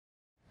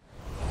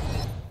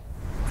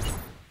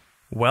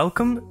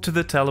Welcome to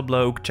the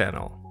Teleblog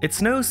channel.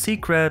 It's no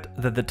secret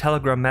that the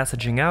Telegram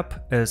messaging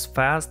app is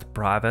fast,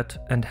 private,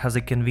 and has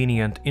a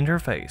convenient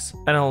interface.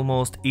 And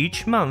almost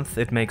each month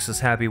it makes us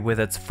happy with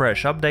its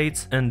fresh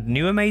updates and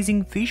new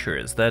amazing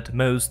features that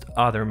most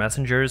other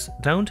messengers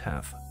don't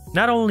have.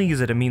 Not only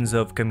is it a means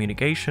of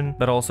communication,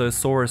 but also a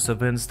source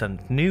of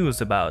instant news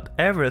about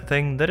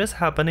everything that is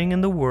happening in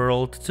the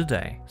world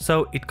today.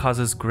 So it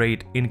causes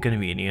great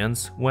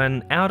inconvenience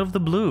when, out of the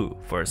blue,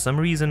 for some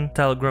reason,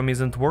 Telegram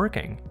isn't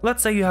working.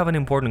 Let's say you have an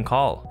important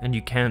call and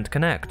you can't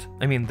connect.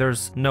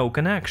 There's no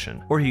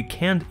connection, or you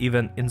can't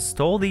even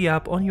install the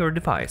app on your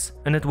device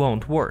and it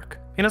won't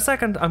work. In a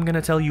second, I'm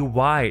gonna tell you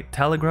why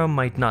Telegram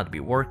might not be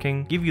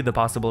working, give you the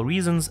possible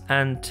reasons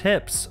and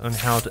tips on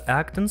how to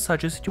act in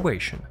such a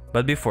situation.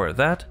 But before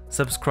that,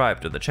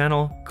 subscribe to the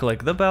channel,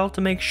 click the bell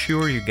to make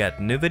sure you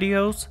get new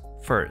videos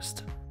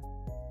first.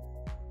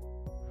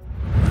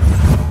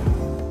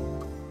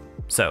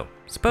 So,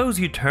 suppose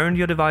you turned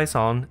your device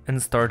on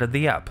and started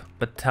the app,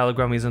 but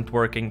Telegram isn't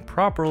working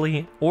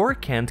properly or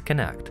can't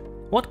connect.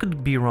 What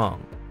could be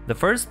wrong? The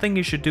first thing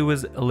you should do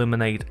is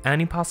eliminate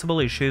any possible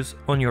issues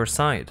on your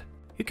side.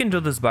 You can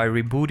do this by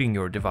rebooting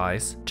your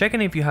device,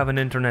 checking if you have an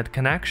internet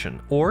connection,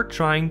 or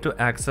trying to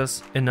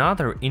access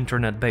another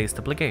internet-based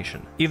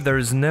application. If there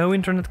is no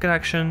internet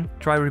connection,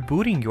 try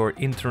rebooting your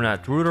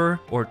internet router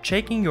or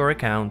checking your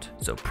account.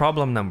 So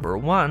problem number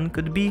one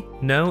could be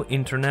no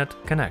internet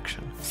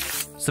connection.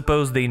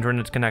 Suppose the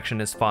internet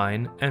connection is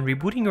fine and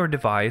rebooting your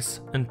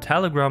device and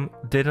Telegram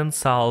didn't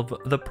solve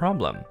the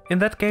problem. In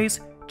that case,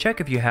 check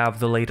if you have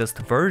the latest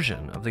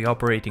version of the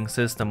operating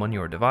system on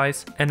your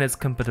device and its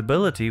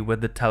compatibility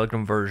with the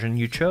Telegram version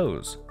you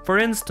chose. For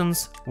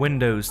instance,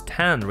 Windows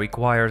 10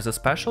 requires a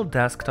special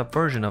desktop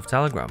version of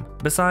Telegram.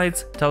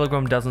 Besides,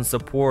 Telegram doesn't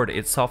support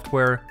its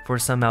software for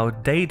some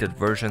outdated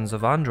versions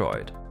of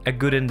Android. A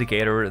good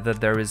indicator that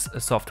there is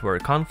a software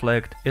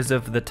conflict is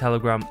if the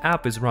Telegram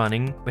app is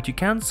running, but you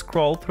can't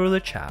scroll through the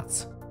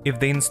chats. If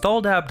the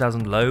installed app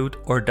doesn't load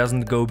or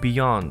doesn't go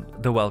beyond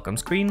the welcome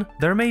screen,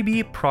 there may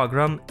be a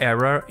program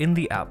error in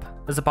the app.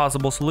 As a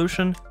possible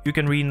solution, you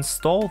can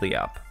reinstall the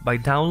app by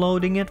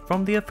downloading it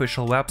from the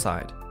official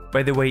website.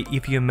 By the way,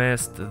 if you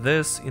missed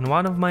this in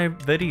one of my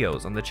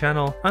videos on the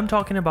channel, I'm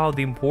talking about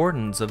the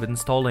importance of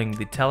installing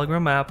the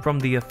Telegram app from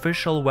the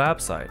official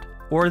website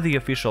or the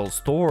official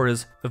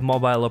stores of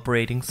mobile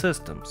operating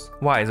systems.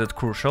 Why is it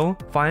crucial?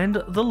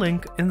 Find the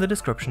link in the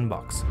description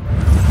box.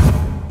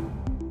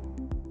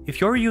 If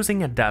you're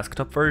using a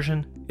desktop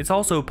version, it's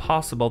also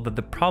possible that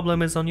the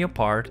problem is on your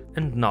part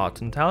and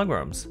not in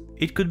Telegram's.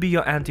 It could be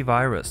your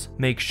antivirus.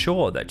 Make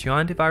sure that your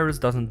antivirus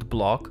doesn't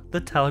block the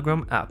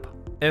Telegram app.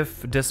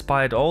 If,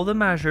 despite all the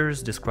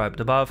measures described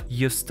above,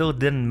 you still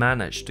didn't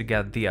manage to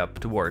get the app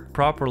to work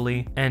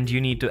properly and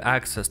you need to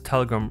access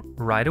Telegram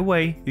right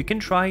away, you can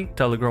try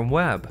Telegram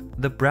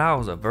Web, the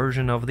browser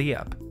version of the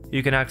app.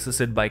 You can access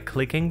it by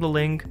clicking the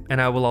link,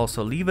 and I will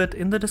also leave it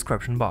in the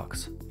description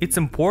box. It's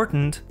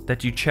important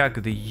that you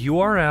check the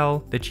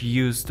URL that you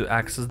use to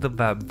access the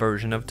web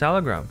version of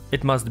Telegram.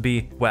 It must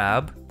be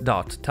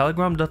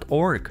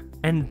web.telegram.org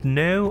and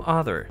no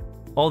other.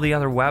 All the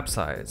other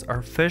websites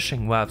are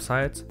phishing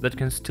websites that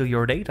can steal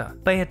your data.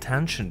 Pay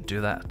attention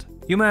to that.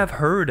 You may have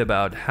heard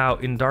about how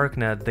in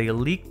Darknet they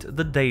leaked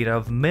the data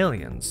of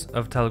millions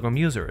of Telegram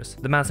users.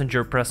 The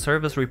Messenger press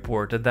service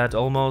reported that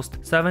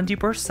almost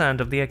 70%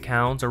 of the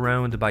accounts are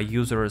owned by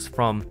users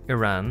from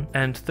Iran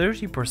and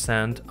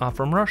 30% are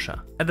from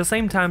Russia. At the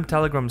same time,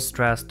 Telegram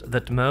stressed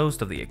that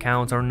most of the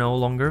accounts are no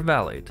longer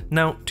valid.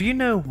 Now, do you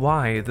know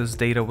why this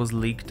data was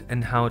leaked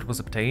and how it was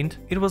obtained?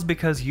 It was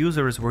because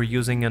users were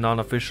using an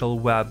unofficial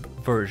web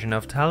version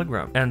of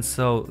Telegram, and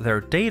so their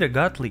data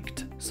got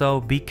leaked.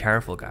 So be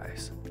careful,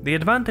 guys. The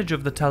advantage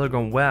of the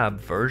Telegram web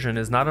version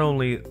is not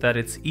only that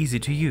it's easy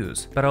to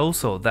use, but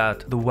also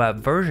that the web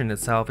version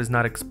itself is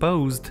not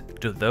exposed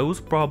to those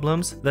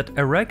problems that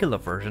a regular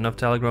version of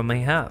Telegram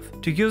may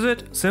have. To use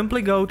it,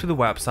 simply go to the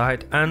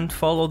website and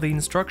follow the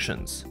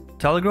instructions.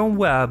 Telegram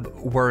Web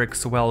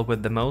works well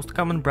with the most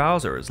common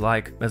browsers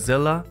like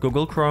Mozilla,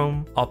 Google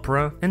Chrome,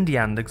 Opera, and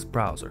Yandex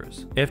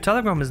browsers. If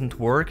Telegram isn't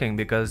working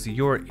because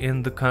you're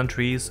in the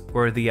countries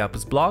where the app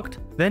is blocked,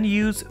 then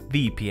use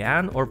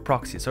VPN or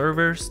proxy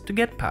servers to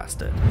get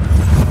past it.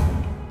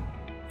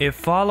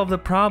 If all of the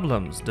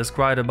problems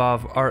described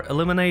above are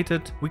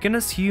eliminated, we can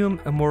assume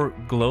a more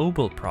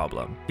global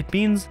problem. It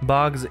means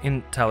bugs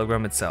in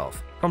Telegram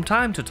itself. From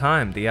time to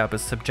time, the app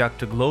is subject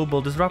to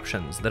global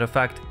disruptions that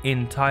affect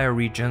entire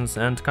regions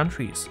and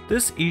countries.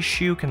 This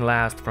issue can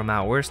last from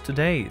hours to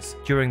days.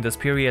 During this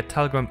period,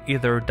 Telegram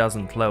either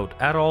doesn't load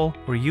at all,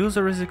 or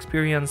users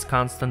experience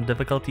constant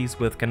difficulties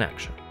with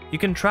connection. You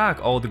can track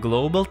all the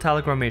global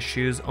Telegram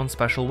issues on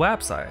special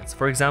websites.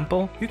 For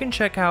example, you can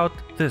check out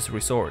this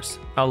resource.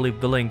 I'll leave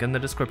the link in the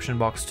description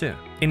box too.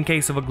 In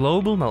case of a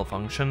global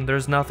malfunction,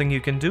 there's nothing you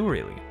can do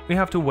really. We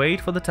have to wait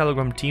for the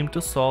Telegram team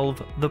to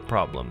solve the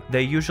problem.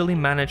 They usually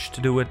manage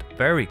to do it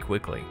very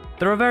quickly.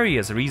 There are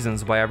various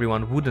reasons why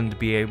everyone wouldn't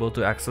be able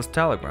to access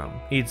Telegram.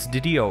 It's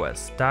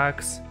DDoS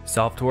attacks,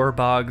 software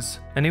bugs,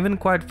 and even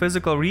quite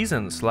physical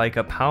reasons like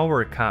a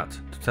power cut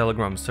to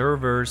Telegram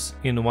servers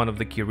in one of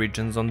the key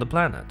regions on the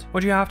planet.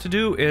 What you have to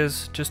do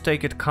is just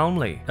take it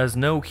calmly, as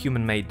no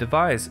human-made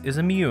device is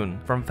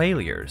immune from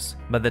failures.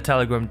 But the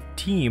Telegram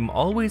team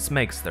always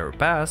makes their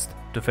best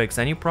to fix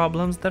any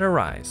problems that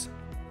arise.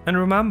 And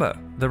remember,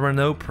 there are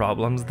no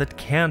problems that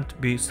can't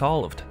be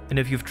solved. And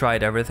if you've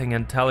tried everything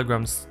and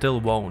Telegram still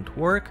won't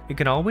work, you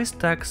can always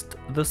text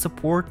the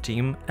support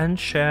team and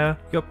share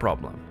your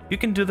problem. You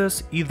can do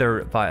this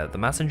either via the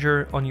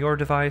messenger on your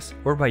device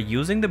or by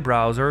using the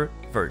browser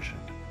version.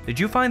 Did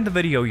you find the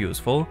video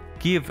useful?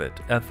 Give it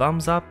a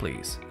thumbs up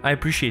please. I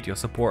appreciate your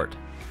support.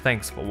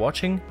 Thanks for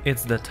watching,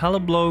 it's the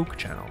Teleblog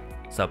channel.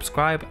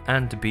 Subscribe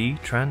and be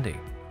trendy.